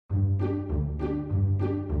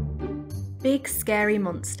Big Scary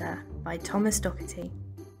Monster by Thomas Docherty.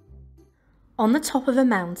 On the top of a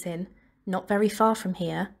mountain, not very far from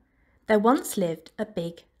here, there once lived a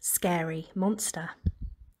big, scary monster.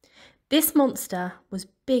 This monster was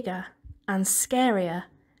bigger and scarier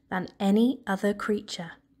than any other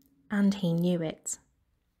creature, and he knew it.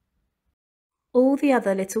 All the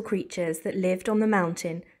other little creatures that lived on the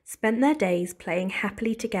mountain spent their days playing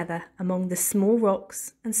happily together among the small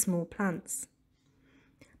rocks and small plants.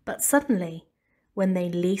 But suddenly, when they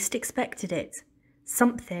least expected it,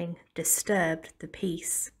 something disturbed the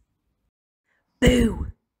peace. Boo!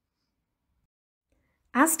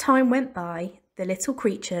 As time went by, the little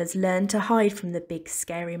creatures learned to hide from the big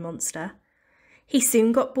scary monster. He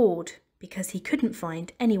soon got bored because he couldn't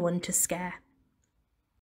find anyone to scare.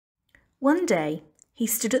 One day, he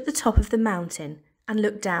stood at the top of the mountain and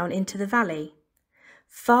looked down into the valley.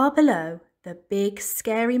 Far below, the big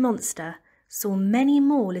scary monster saw many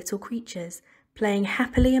more little creatures playing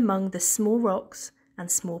happily among the small rocks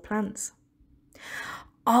and small plants.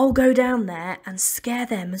 "I'll go down there and scare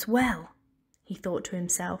them as well," he thought to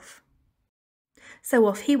himself. So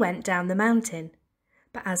off he went down the mountain,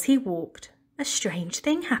 but as he walked, a strange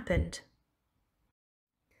thing happened.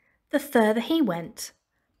 The further he went,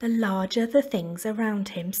 the larger the things around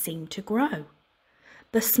him seemed to grow.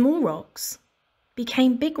 The small rocks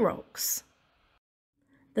became big rocks.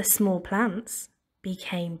 The small plants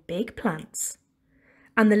became big plants.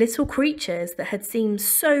 And the little creatures that had seemed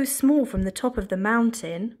so small from the top of the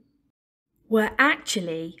mountain were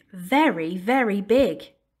actually very, very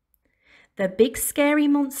big. The big scary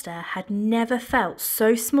monster had never felt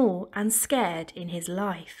so small and scared in his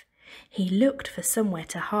life. He looked for somewhere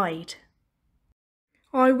to hide.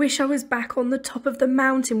 "I wish I was back on the top of the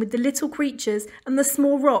mountain with the little creatures and the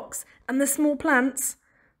small rocks and the small plants,"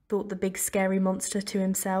 thought the big scary monster to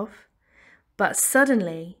himself. But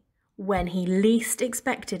suddenly, when he least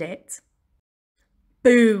expected it,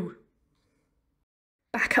 boo!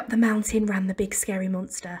 Back up the mountain ran the big scary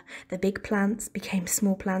monster. The big plants became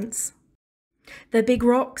small plants. The big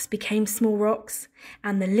rocks became small rocks,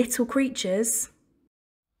 and the little creatures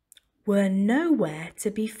were nowhere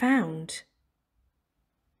to be found.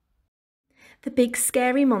 The big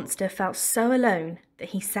scary monster felt so alone that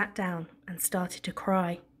he sat down and started to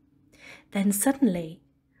cry. Then suddenly,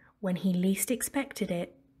 when he least expected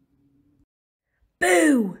it,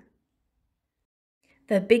 boo!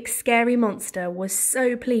 The big scary monster was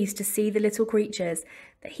so pleased to see the little creatures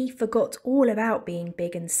that he forgot all about being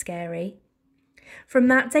big and scary. From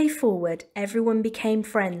that day forward, everyone became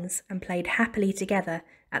friends and played happily together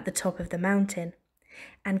at the top of the mountain.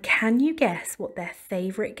 And can you guess what their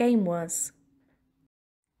favourite game was?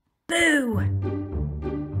 Boo!